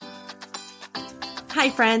Hi,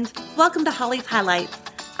 friend. Welcome to Holly's Highlights,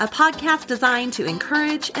 a podcast designed to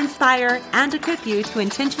encourage, inspire, and equip you to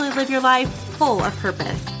intentionally live your life full of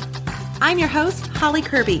purpose. I'm your host, Holly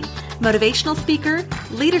Kirby, motivational speaker,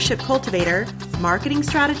 leadership cultivator, marketing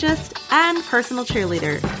strategist, and personal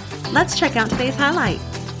cheerleader. Let's check out today's highlight.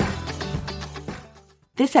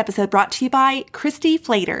 This episode brought to you by Christy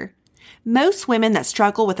Flater. Most women that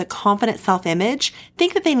struggle with a confident self-image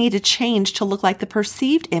think that they need to change to look like the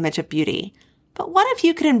perceived image of beauty. But what if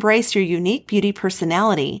you could embrace your unique beauty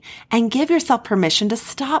personality and give yourself permission to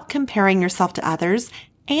stop comparing yourself to others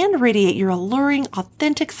and radiate your alluring,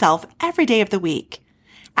 authentic self every day of the week?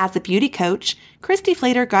 As a beauty coach, Christy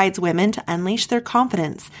Flater guides women to unleash their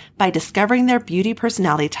confidence by discovering their beauty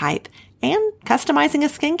personality type and customizing a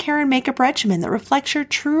skincare and makeup regimen that reflects your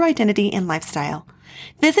true identity and lifestyle.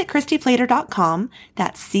 Visit ChristyFlater.com,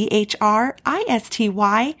 that's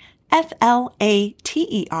ChristyFlater.com,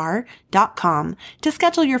 to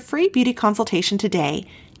schedule your free beauty consultation today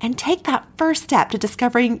and take that first step to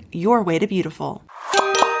discovering your way to beautiful.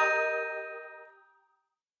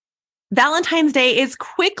 Valentine's Day is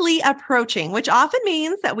quickly approaching, which often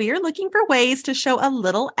means that we are looking for ways to show a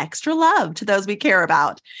little extra love to those we care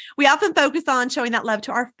about. We often focus on showing that love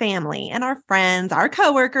to our family and our friends, our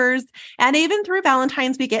coworkers, and even through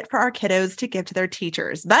Valentines we get for our kiddos to give to their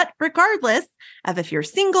teachers. But regardless of if you're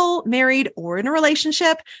single, married, or in a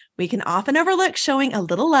relationship, we can often overlook showing a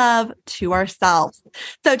little love to ourselves.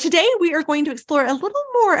 So today we are going to explore a little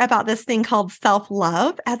more about this thing called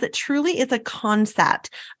self-love, as it truly is a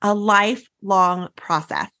concept, a lifelong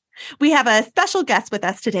process. We have a special guest with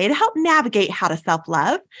us today to help navigate how to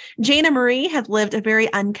self-love. Jana Marie has lived a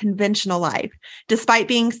very unconventional life. Despite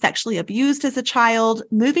being sexually abused as a child,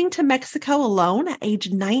 moving to Mexico alone at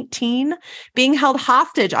age 19, being held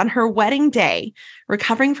hostage on her wedding day,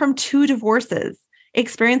 recovering from 2 divorces,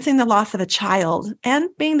 experiencing the loss of a child, and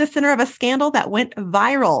being the center of a scandal that went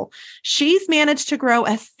viral. She's managed to grow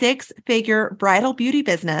a 6-figure bridal beauty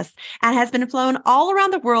business and has been flown all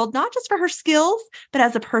around the world, not just for her skills, but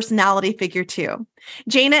as a personality figure too.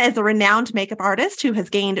 Jana is a renowned makeup artist who has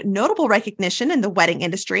gained notable recognition in the wedding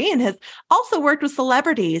industry and has also worked with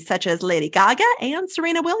celebrities such as Lady Gaga and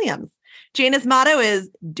Serena Williams. Jana's motto is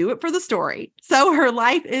do it for the story. So her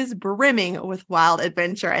life is brimming with wild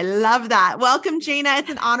adventure. I love that. Welcome, Jana. It's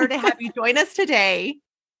an honor to have you join us today.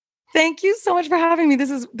 Thank you so much for having me.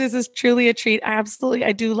 This is truly a treat. I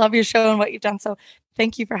do love your show and what you've done. So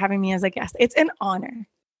thank you for having me as a guest. It's an honor.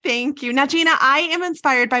 Thank you. Now, Jana, I am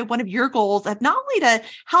inspired by one of your goals of not only to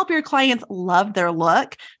help your clients love their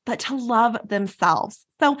look, but to love themselves.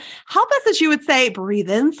 So help us, as you would say, breathe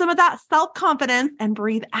in some of that self-confidence and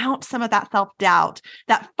breathe out some of that self-doubt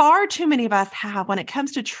that far too many of us have when it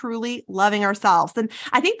comes to truly loving ourselves. And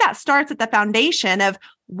I think that starts at the foundation of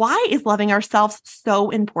why is loving ourselves so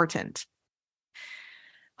important?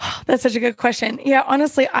 That's such a good question. Yeah,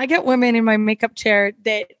 honestly, I get women in my makeup chair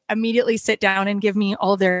that immediately sit down and give me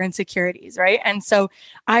all their insecurities, right? And so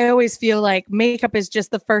I always feel like makeup is just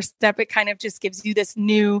the first step. It kind of just gives you this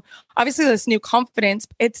new confidence.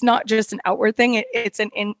 It's not just an outward thing. It's an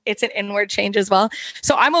inward change as well.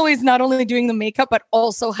 So I'm always not only doing the makeup, but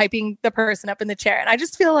also hyping the person up in the chair. And I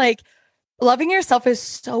just feel like loving yourself is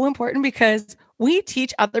so important because we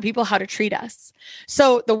teach other people how to treat us.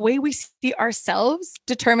 So the way we see ourselves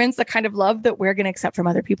determines the kind of love that we're going to accept from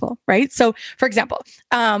other people, right? So for example,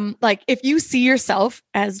 like if you see yourself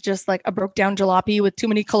as just like a broke down jalopy with too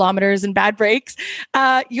many kilometers and bad brakes,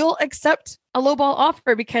 you'll accept a lowball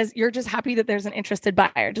offer because you're just happy that there's an interested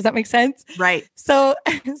buyer. Does that make sense? Right. So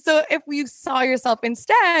if you saw yourself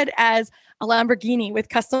instead as a Lamborghini with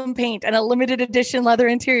custom paint and a limited edition leather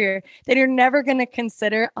interior, then you're never going to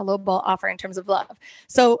consider a lowball offer in terms of love.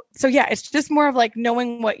 So yeah, it's just more of like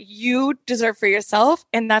knowing what you deserve for yourself.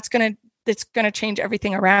 And that's going to change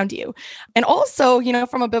everything around you. And also,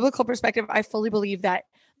 from a biblical perspective, I fully believe that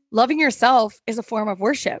loving yourself is a form of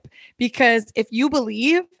worship, because if you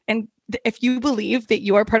believe that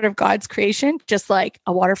you are part of God's creation, just like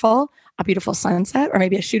a waterfall, a beautiful sunset, or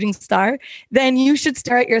maybe a shooting star, then you should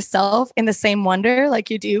stare at yourself in the same wonder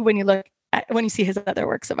like you do when you see his other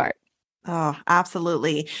works of art. Oh,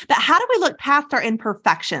 absolutely. But how do we look past our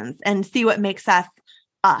imperfections and see what makes us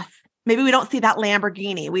us? Maybe we don't see that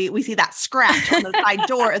Lamborghini. We see that scratch on the side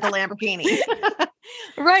door of the Lamborghini.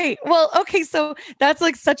 Right. Well, okay. So that's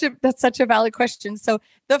such a valid question. So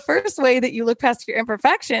the first way that you look past your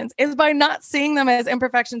imperfections is by not seeing them as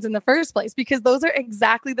imperfections in the first place, because those are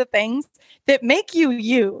exactly the things that make you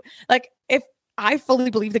you. Like I fully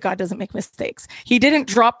believe that God doesn't make mistakes. He didn't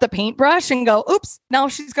drop the paintbrush and go, oops, now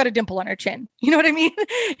she's got a dimple on her chin. You know what I mean?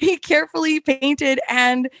 He carefully painted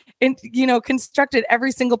and, constructed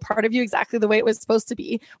every single part of you exactly the way it was supposed to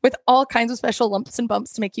be, with all kinds of special lumps and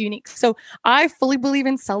bumps to make you unique. So I fully believe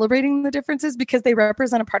in celebrating the differences because they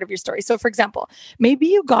represent a part of your story. So for example, maybe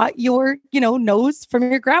you got your, nose from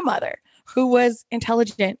your grandmother, who was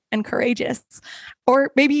intelligent and courageous.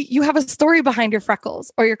 Or maybe you have a story behind your freckles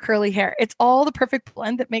or your curly hair. It's all the perfect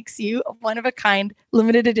blend that makes you a one of a kind,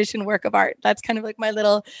 limited edition work of art. That's kind of like my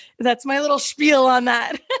little spiel on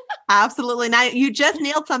that. Absolutely. Now you just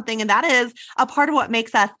nailed something, and that is a part of what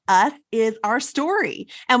makes us is our story.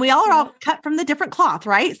 And we all are all cut from the different cloth,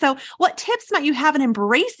 right? So what tips might you have in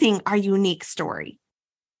embracing our unique story?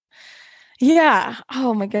 Yeah.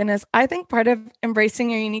 Oh my goodness. I think part of embracing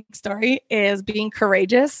your unique story is being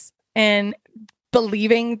courageous and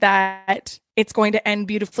believing that it's going to end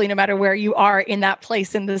beautifully no matter where you are in that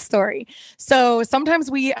place in the story. So sometimes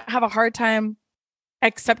we have a hard time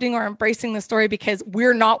accepting or embracing the story because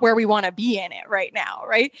we're not where we want to be in it right now,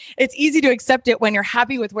 right? It's easy to accept it when you're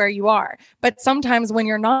happy with where you are. But sometimes when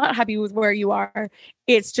you're not happy with where you are,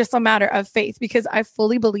 it's just a matter of faith, because I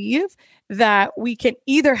fully believe that we can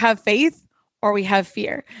either have faith or we have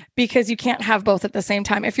fear, because you can't have both at the same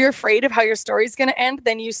time. If you're afraid of how your story is going to end,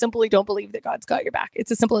 then you simply don't believe that God's got your back.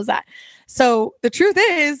 It's as simple as that. So the truth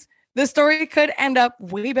is, the story could end up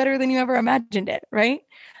way better than you ever imagined it, right?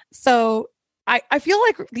 So I feel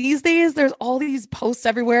like these days there's all these posts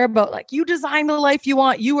everywhere about like, you design the life you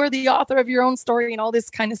want, you are the author of your own story and all this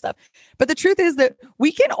kind of stuff. But the truth is that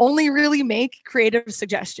we can only really make creative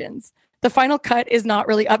suggestions. The final cut is not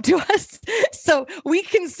really up to us. So we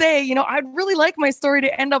can say, I'd really like my story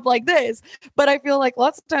to end up like this. But I feel like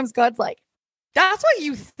lots of times God's like, that's what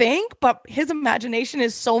you think, but his imagination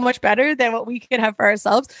is so much better than what we could have for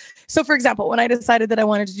ourselves. So for example, when I decided that I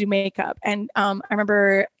wanted to do makeup, and I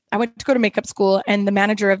remember I went to go to makeup school, and the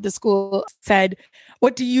manager of the school said,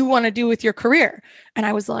 "What do you want to do with your career?" And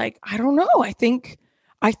I was like, "I don't know. I think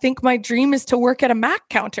my dream is to work at a Mac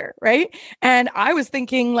counter." Right. And I was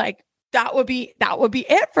thinking like, that would be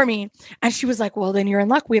it for me. And she was like, "Well, then you're in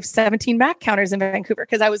luck. We have 17 Mac counters in Vancouver,"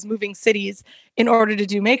 because I was moving cities in order to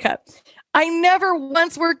do makeup. I never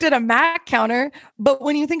once worked at a Mac counter, but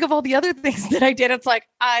when you think of all the other things that I did, it's like,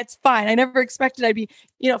 it's fine. I never expected I'd be,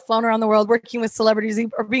 flown around the world working with celebrities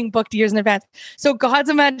or being booked years in advance. So God's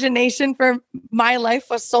imagination for my life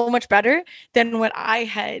was so much better than what I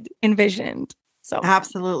had envisioned. So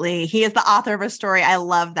absolutely. He is the author of a story. I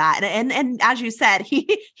love that. And as you said,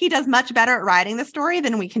 he does much better at writing the story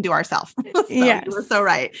than we can do ourselves. So yes. You were so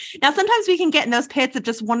right. Now, sometimes we can get in those pits of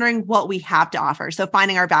just wondering what we have to offer. So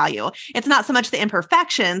finding our value. It's not so much the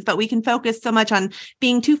imperfections, but we can focus so much on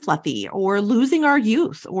being too fluffy or losing our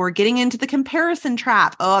youth or getting into the comparison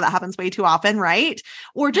trap. Oh, that happens way too often, right?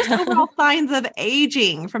 Or just overall signs of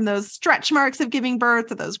aging, from those stretch marks of giving birth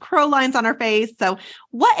to those crow lines on our face. So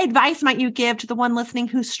what advice might you give to the one listening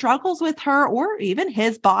who struggles with her or even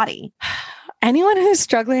his body? Anyone who's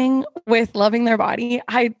struggling with loving their body,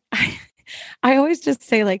 I always just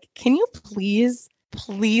say, like, can you please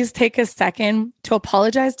take a second to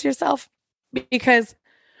apologize to yourself? Because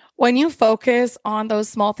when you focus on those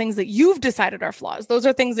small things that you've decided are flaws, those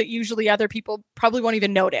are things that usually other people probably won't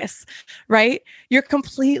even notice, right? You're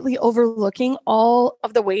completely overlooking all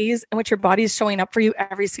of the ways in which your body is showing up for you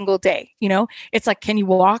every single day. It's like, can you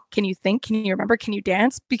walk? Can you think? Can you remember? Can you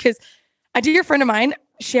dance? Because a dear friend of mine,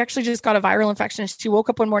 she actually just got a viral infection. She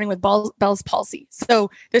woke up one morning with Bell's palsy.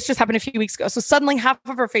 So this just happened a few weeks ago. So suddenly half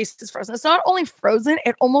of her face is frozen. It's not only frozen,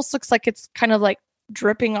 it almost looks like it's kind of like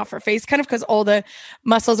dripping off her face, kind of because all the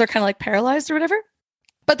muscles are kind of like paralyzed or whatever.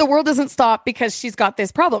 But the world doesn't stop because she's got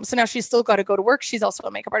this problem. So now she's still got to go to work. She's also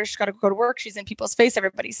a makeup artist. She's got to go to work. She's in people's face.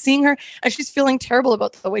 Everybody's seeing her and she's feeling terrible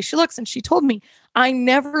about the way she looks. And she told me, I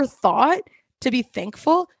never thought to be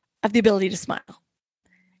thankful of the ability to smile.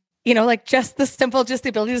 Like just the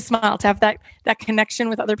ability to smile, to have that connection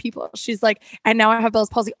with other people. She's like, and now I have Bell's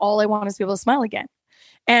palsy. All I want is to be able to smile again.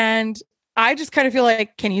 And I just kind of feel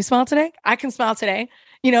like, can you smile today? I can smile today.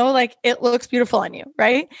 Like it looks beautiful on you.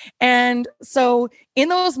 Right. And so in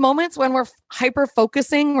those moments when we're hyper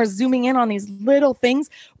focusing, we're zooming in on these little things,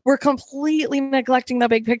 we're completely neglecting the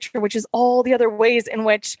big picture, which is all the other ways in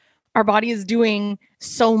which our body is doing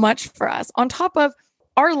so much for us. On top of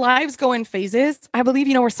our lives go in phases. I believe,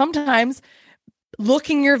 we're sometimes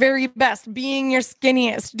looking your very best, being your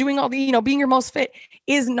skinniest, doing all the, being your most fit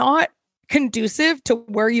is not conducive to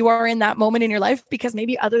where you are in that moment in your life, because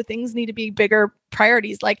maybe other things need to be bigger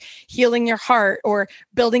priorities like healing your heart or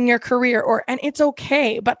building your career and it's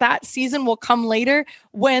okay. But that season will come later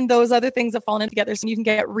when those other things have fallen in together so you can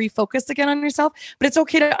get refocused again on yourself. But it's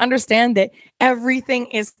okay to understand that everything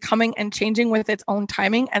is coming and changing with its own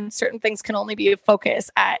timing, and certain things can only be a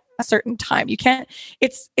focus at a certain time. You can't,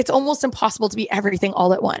 it's almost impossible to be everything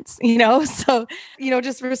all at once, So,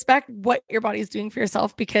 just respect what your body is doing for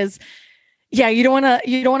yourself, because you don't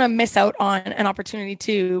want to miss out on an opportunity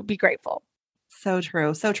to be grateful. So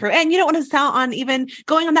true. So true. And you don't want to sound on even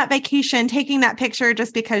going on that vacation, taking that picture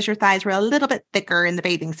just because your thighs were a little bit thicker in the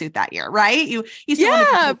bathing suit that year, right? You still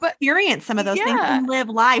want to experience some of those things and live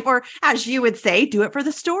life, or as you would say, do it for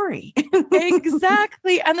the story.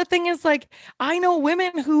 Exactly. And the thing is, like, I know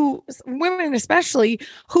women especially,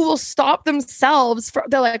 who will stop themselves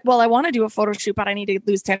they're like, well, I want to do a photo shoot, but I need to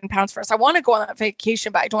lose 10 pounds first. I want to go on that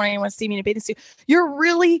vacation, but I don't want anyone to see me in a bathing suit. You're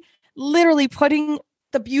really literally putting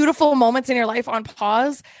the beautiful moments in your life on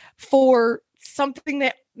pause for something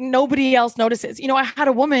that nobody else notices. I had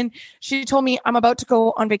a woman, she told me, I'm about to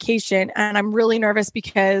go on vacation and I'm really nervous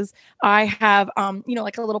because I have,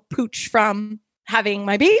 like a little pooch from having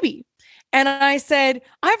my baby. And I said,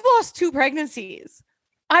 I've lost 2 pregnancies.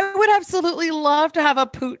 I would absolutely love to have a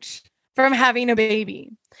pooch from having a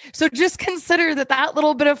baby. So just consider that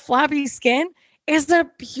little bit of flabby skin is a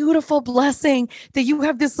beautiful blessing that you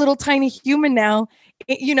have this little tiny human now,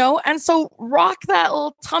 and so rock that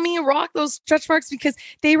little tummy, rock those stretch marks, because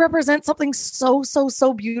they represent something so, so,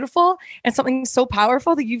 so beautiful and something so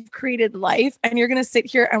powerful that you've created life. And you're going to sit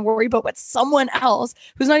here and worry about what someone else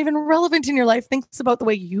who's not even relevant in your life thinks about the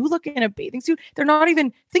way you look in a bathing suit. They're not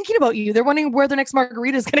even thinking about you. They're wondering where the next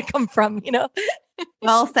margarita is going to come from,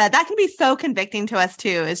 Well said. That can be so convicting to us too,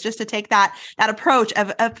 is just to take that approach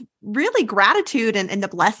of really gratitude and the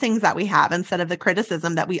blessings that we have instead of the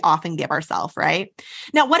criticism that we often give ourselves, right?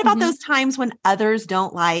 Now, what about those times when others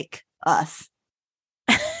don't like us?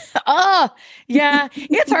 Oh, yeah.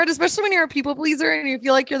 It's hard, especially when you're a people pleaser and you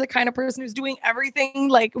feel like you're the kind of person who's doing everything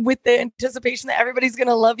like with the anticipation that everybody's going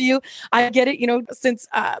to love you. I get it, since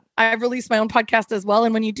I've released my own podcast as well.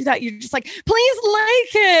 And when you do that, you're just like, please like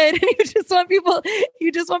it. And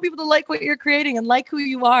you just want people to like what you're creating and like who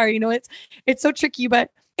you are. It's so tricky, but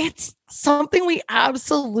it's something we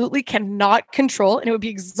absolutely cannot control. And it would be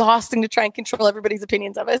exhausting to try and control everybody's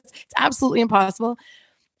opinions of us. It's absolutely impossible.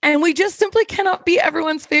 And we just simply cannot be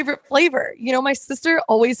everyone's favorite flavor. My sister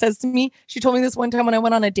always says to me, she told me this one time when I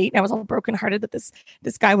went on a date and I was all brokenhearted that this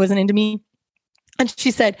guy wasn't into me. And she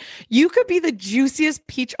said, you could be the juiciest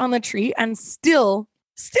peach on the tree and still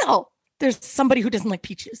there's somebody who doesn't like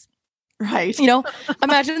peaches. Right.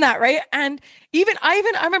 Imagine that. Right. And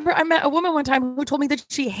I remember I met a woman one time who told me that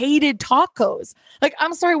she hated tacos. Like,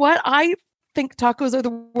 I'm sorry, what? I think tacos are the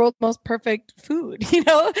world's most perfect food,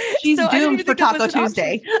 She's doomed for Taco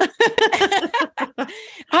Tuesday.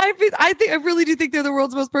 I really do think they're the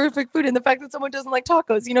world's most perfect food. And the fact that someone doesn't like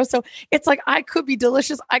tacos, so it's like, I could be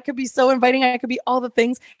delicious. I could be so inviting. I could be all the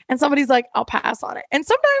things. And somebody's like, I'll pass on it. And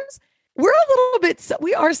sometimes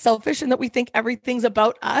we are selfish in that we think everything's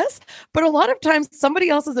about us. But a lot of times somebody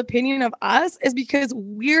else's opinion of us is because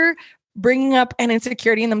we're bringing up an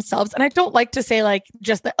insecurity in themselves. And I don't like to say like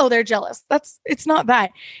just that, they're jealous. It's not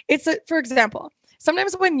that. For example,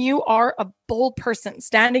 sometimes when you are a bold person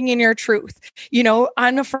standing in your truth,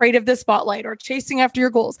 unafraid of the spotlight or chasing after your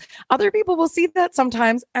goals, other people will see that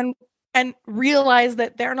sometimes and realize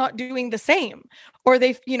that they're not doing the same. Or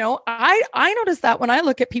I notice that when I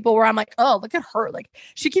look at people where I'm like, oh, look at her. Like,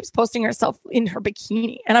 she keeps posting herself in her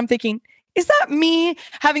bikini. And I'm thinking, is that me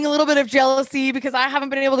having a little bit of jealousy because I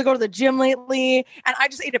haven't been able to go to the gym lately and I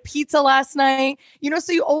just ate a pizza last night?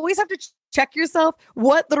 So you always have to check yourself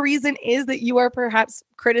what the reason is that you are perhaps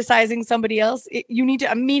criticizing somebody else. You need to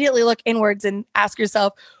immediately look inwards and ask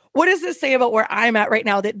yourself, what does this say about where I'm at right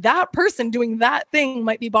now that person doing that thing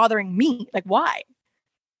might be bothering me? Like, why?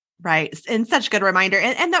 Right. And such a good reminder.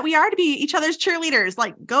 And that we are to be each other's cheerleaders.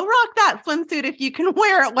 Like, go rock that swimsuit if you can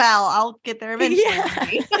wear it well. I'll get there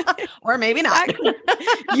eventually. Yeah. Or maybe not. Exactly.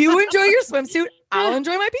 You enjoy your swimsuit. I'll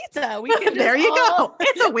enjoy my pizza. There you go.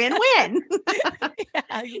 It's a win-win. Yeah,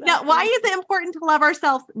 exactly. Now, why is it important to love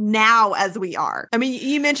ourselves now as we are? I mean,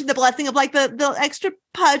 you mentioned the blessing of like the extra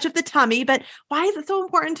pudge of the tummy, but why is it so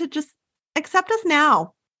important to just accept us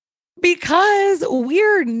now? Because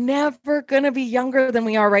we're never going to be younger than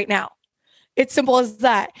we are right now. It's simple as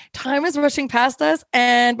that. Time is rushing past us.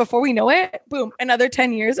 And before we know it, boom, another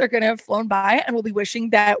 10 years are going to have flown by and we'll be wishing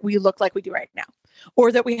that we look like we do right now,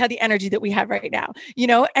 or that we had the energy that we have right now,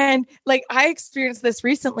 And like, I experienced this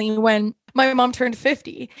recently when my mom turned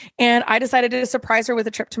 50 and I decided to surprise her with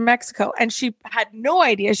a trip to Mexico, and she had no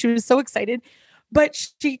idea. She was so excited. But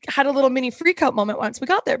she had a little mini freak out moment once we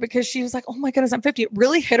got there because she was like, oh my goodness, I'm 50. It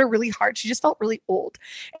really hit her really hard. She just felt really old.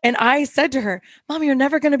 And I said to her, Mom, you're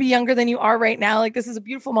never going to be younger than you are right now. Like, this is a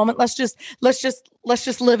beautiful moment. Let's just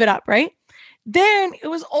live it up. Right. Then it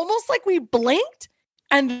was almost like we blinked.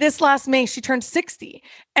 And this last May, she turned 60,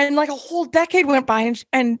 and like a whole decade went by,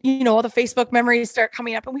 and all the Facebook memories start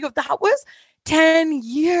coming up, and we go, that was 10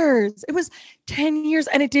 years. It was 10 years,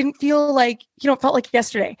 and it didn't feel like, it felt like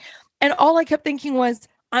yesterday. And all I kept thinking was,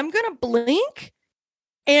 I'm going to blink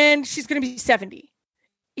and she's going to be 70.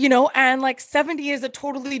 And like 70 is a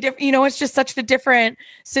totally different, it's just such a different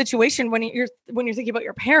situation when you're thinking about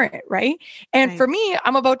your parent. Right. And for me,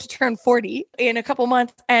 I'm about to turn 40 in a couple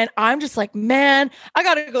months. And I'm just like, man, I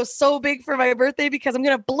got to go so big for my birthday because I'm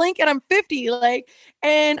going to blink and I'm 50.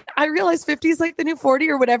 And I realize 50 is like the new 40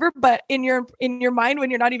 or whatever. But in your mind, when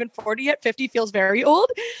you're not even 40 yet, 50 feels very old.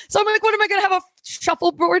 So I'm like, what am I going to have a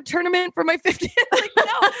shuffleboard tournament for my 50th? Like, no,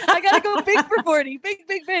 I got to go big for 40.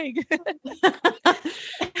 Big.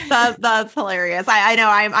 That's hilarious. I know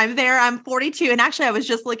I'm there. I'm 42. And actually I was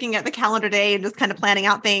just looking at the calendar day and just kind of planning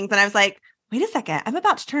out things. And I was like, wait a second, I'm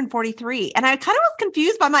about to turn 43. And I kind of was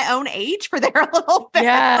confused by my own age for there a little bit.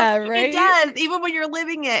 Yeah, right. It does. Even when you're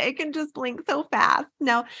living it can just blink so fast.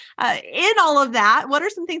 Now, in all of that, what are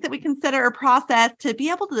some things that we consider or process to be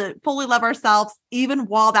able to fully love ourselves, even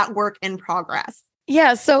while that work in progress?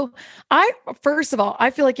 Yeah. So first of all,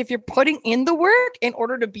 I feel like if you're putting in the work in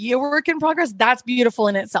order to be a work in progress, that's beautiful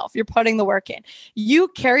in itself. You're putting the work in. You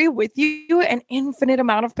carry with you an infinite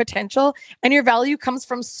amount of potential, and your value comes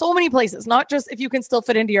from so many places, not just if you can still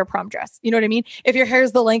fit into your prom dress. You know what I mean? If your hair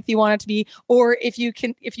is the length you want it to be, or if you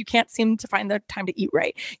can't seem to find the time to eat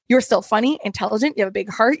right, you're still funny, intelligent, you have a big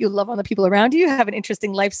heart, you love on the people around you, have an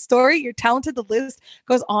interesting life story, you're talented. The list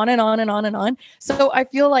goes on and on and on and on. So I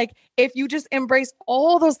feel like if you just embrace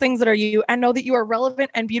all those things that are you and know that you are relevant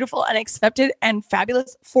and beautiful and accepted and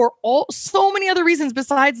fabulous for so many other reasons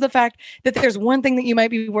besides the fact that there's one thing that you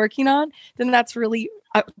might be working on, then that's really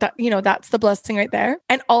that's the blessing right there.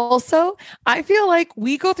 And also, I feel like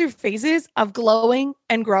we go through phases of glowing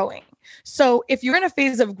and growing. So if you're in a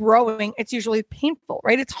phase of growing, it's usually painful,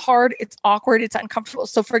 right? It's hard, it's awkward, it's uncomfortable.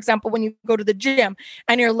 So for example, when you go to the gym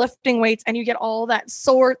and you're lifting weights and you get all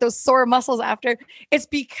those sore muscles after, it's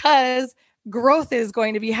because growth is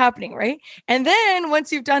going to be happening, right? And then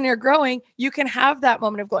once you've done your growing, you can have that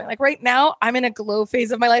moment of glowing. Like right now, I'm in a glow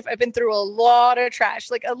phase of my life. I've been through a lot of trash,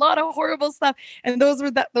 like a lot of horrible stuff. And those were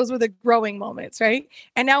the growing moments, right?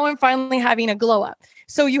 And now I'm finally having a glow up.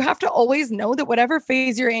 So you have to always know that whatever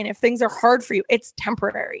phase you're in, if things are hard for you, it's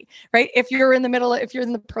temporary, right? If you're in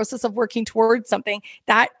the process of working towards something,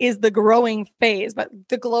 that is the growing phase, but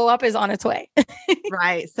the glow up is on its way.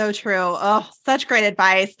 Right. So true. Oh, such great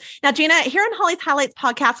advice. Now, Gina, here on Holly's Highlights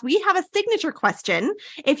podcast, we have a signature question.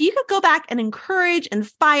 If you could go back and encourage,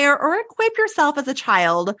 inspire, or equip yourself as a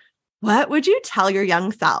child, what would you tell your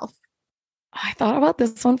young self? I thought about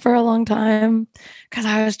this one for a long time because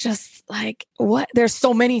I was just like, what? There's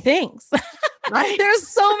so many things. Right? There's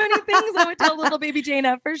so many things I would tell little baby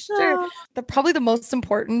Jana for sure. Probably the most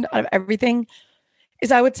important out of everything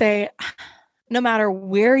is, I would say, no matter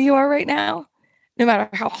where you are right now, no matter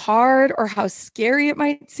how hard or how scary it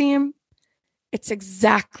might seem, it's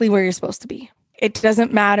exactly where you're supposed to be. It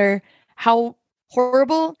doesn't matter how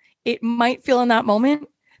horrible it might feel in that moment.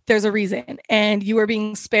 There's a reason, and you are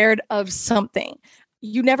being spared of something.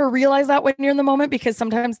 You never realize that when you're in the moment, because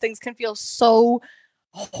sometimes things can feel so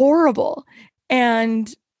horrible.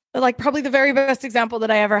 And like, probably the very best example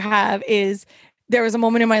that I ever have is there was a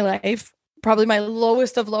moment in my life, probably my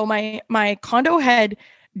lowest of low. My condo had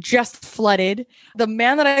just flooded. The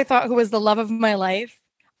man that I thought who was the love of my life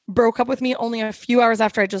broke up with me only a few hours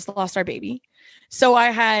after I just lost our baby. So I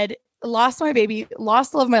had lost my baby,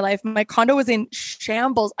 lost the love of my life. My condo was in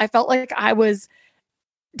shambles. I felt like I was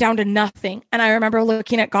down to nothing. And I remember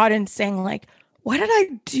looking at God and saying, like, what did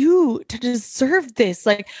I do to deserve this?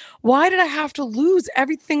 Like, why did I have to lose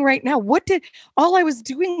everything right now? All I was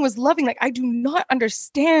doing was loving. Like, I do not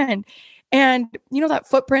understand. And that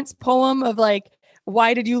Footprints poem of like,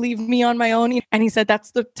 why did you leave me on my own? And he said,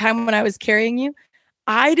 that's the time when I was carrying you.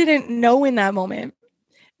 I didn't know in that moment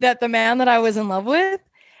that the man that I was in love with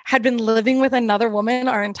had been living with another woman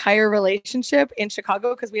our entire relationship in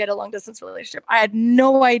Chicago, because we had a long distance relationship. I had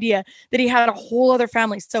no idea that he had a whole other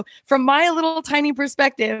family. So from my little tiny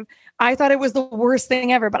perspective, I thought it was the worst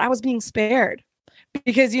thing ever, but I was being spared,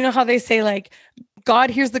 because you know how they say, like, God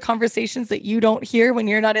hears the conversations that you don't hear when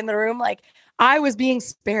you're not in the room. Like, I was being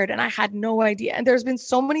spared and I had no idea. And there's been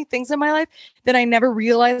so many things in my life that I never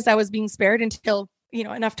realized I was being spared until,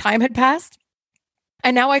 enough time had passed.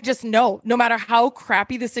 And now I just know, no matter how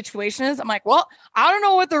crappy the situation is, I'm like, well, I don't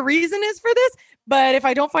know what the reason is for this, but if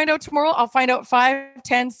I don't find out tomorrow, I'll find out 5,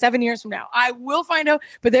 10, 7 years from now. I will find out,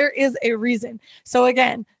 but there is a reason. So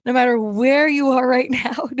again, no matter where you are right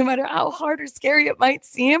now, no matter how hard or scary it might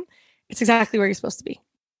seem, it's exactly where you're supposed to be.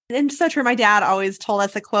 And so true. My dad always told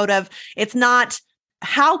us a quote of, it's not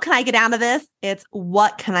how can I get out of this? It's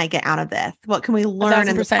what can I get out of this? What can we learn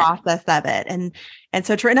in the process of it? And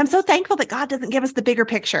so true. And I'm so thankful that God doesn't give us the bigger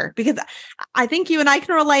picture, because I think you and I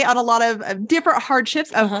can relate on a lot of different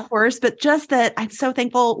hardships, of course, but just that I'm so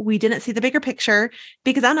thankful we didn't see the bigger picture,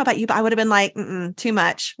 because I don't know about you, but I would have been like, too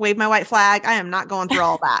much. Wave my white flag. I am not going through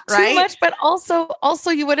all that. Right. Too much, but also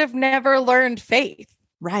you would have never learned faith.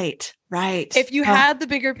 Right. If you had the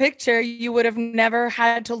bigger picture, you would have never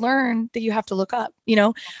had to learn that you have to look up.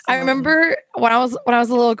 Absolutely. I remember when I was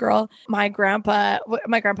a little girl, my grandpa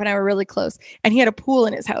and I were really close, and he had a pool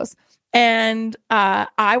in his house, and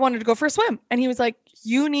I wanted to go for a swim, and he was like,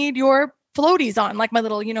 "You need your floaties on, like my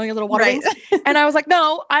little, your little water wings." And I was like,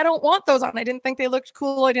 "No, I don't want those on. I didn't think they looked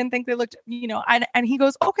cool. I didn't think they looked, and he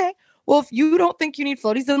goes, "Okay, well, if you don't think you need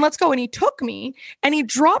floaties, then let's go." And he took me and he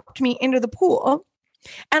dropped me into the pool.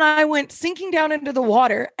 And I went sinking down into the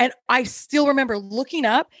water. And I still remember looking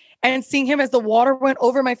up and seeing him as the water went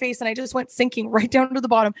over my face. And I just went sinking right down to the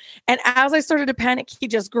bottom. And as I started to panic, he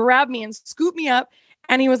just grabbed me and scooped me up.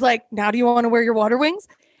 And he was like, "Now do you want to wear your water wings?"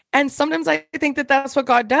 And sometimes I think that that's what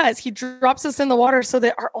God does. He drops us in the water so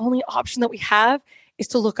that our only option that we have is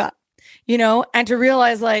to look up, and to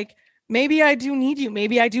realize, like, maybe I do need you.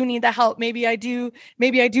 Maybe I do need the help. Maybe I do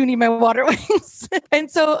need my water wings.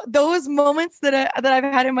 And so those moments that I've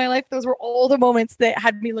had in my life, those were all the moments that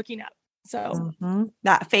had me looking up. So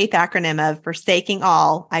that faith acronym of forsaking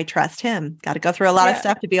all, I trust him. Got to go through a lot of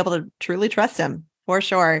stuff to be able to truly trust him, for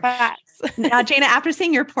sure. Now, Jana, after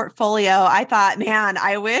seeing your portfolio, I thought, man,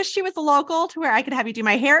 I wish she was local to where I could have you do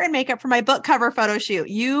my hair and makeup for my book cover photo shoot.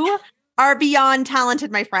 You are beyond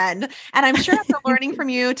talented, my friend. And I'm sure after learning from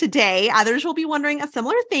you today, others will be wondering a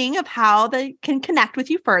similar thing of how they can connect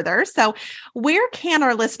with you further. So where can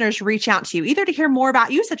our listeners reach out to you, either to hear more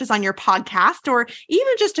about you, such as on your podcast, or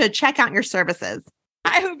even just to check out your services?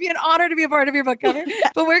 It would be an honor to be a part of your book cover.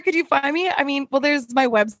 But where could you find me? I mean, well, there's my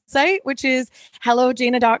website, which is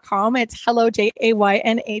hellojana.com. It's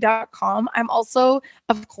hellojayna.com. I'm also,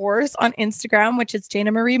 of course, on Instagram, which is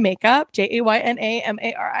Jana Marie Makeup,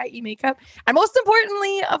 JAYNAMARIE Makeup. And most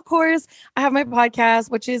importantly, of course, I have my podcast,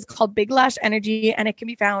 which is called Big Lash Energy, and it can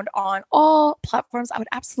be found on all platforms. I would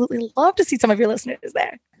absolutely love to see some of your listeners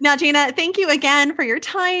there. Now, Jana, thank you again for your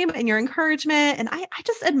time and your encouragement. And I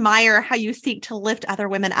just admire how you seek to lift other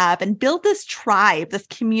women up and build this tribe, this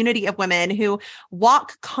community of women who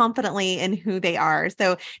walk confidently in who they are.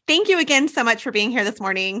 So thank you again so much for being here this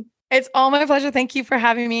morning. It's all my pleasure. Thank you for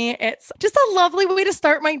having me. It's just a lovely way to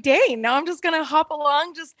start my day. Now I'm just going to hop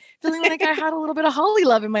along, just feeling like I had a little bit of Holly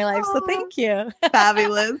love in my life. So thank you.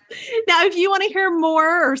 Fabulous. Now, if you want to hear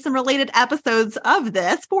more or some related episodes of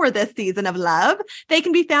this for this season of love, they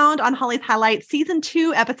can be found on Holly's Highlights Season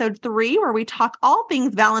 2, Episode 3, where we talk all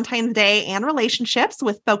things Valentine's Day and relationships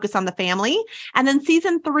with focus on the family. And then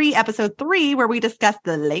Season 3, Episode 3, where we discuss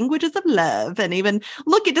the languages of love and even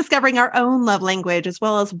look at discovering our own love language, as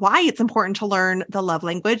well as why it's important to learn the love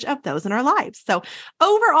language of those in our lives. So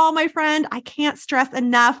overall, my friend, I can't stress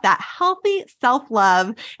enough that healthy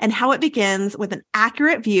self-love and how it begins with an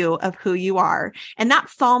accurate view of who you are. And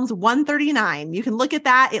that's Psalms 139. You can look at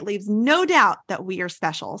that. It leaves no doubt that we are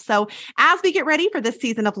special. So as we get ready for this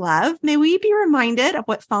season of love, may we be reminded of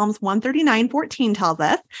what Psalms 139:14 tells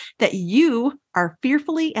us, that you are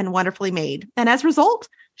fearfully and wonderfully made. And as a result,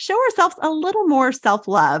 show ourselves a little more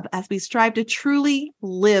self-love as we strive to truly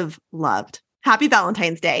live loved. Happy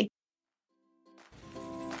Valentine's Day.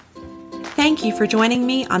 Thank you for joining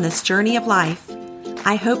me on this journey of life.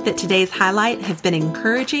 I hope that today's highlight has been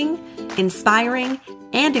encouraging, inspiring,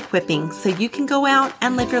 and equipping so you can go out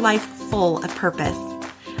and live your life full of purpose.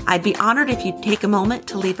 I'd be honored if you'd take a moment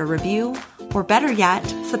to leave a review, or better yet,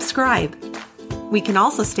 subscribe. We can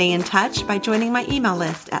also stay in touch by joining my email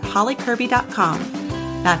list at hollykirby.com.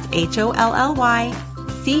 That's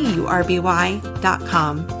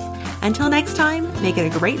HOLLYCURBY.com. Until next time, make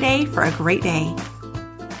it a great day for a great day.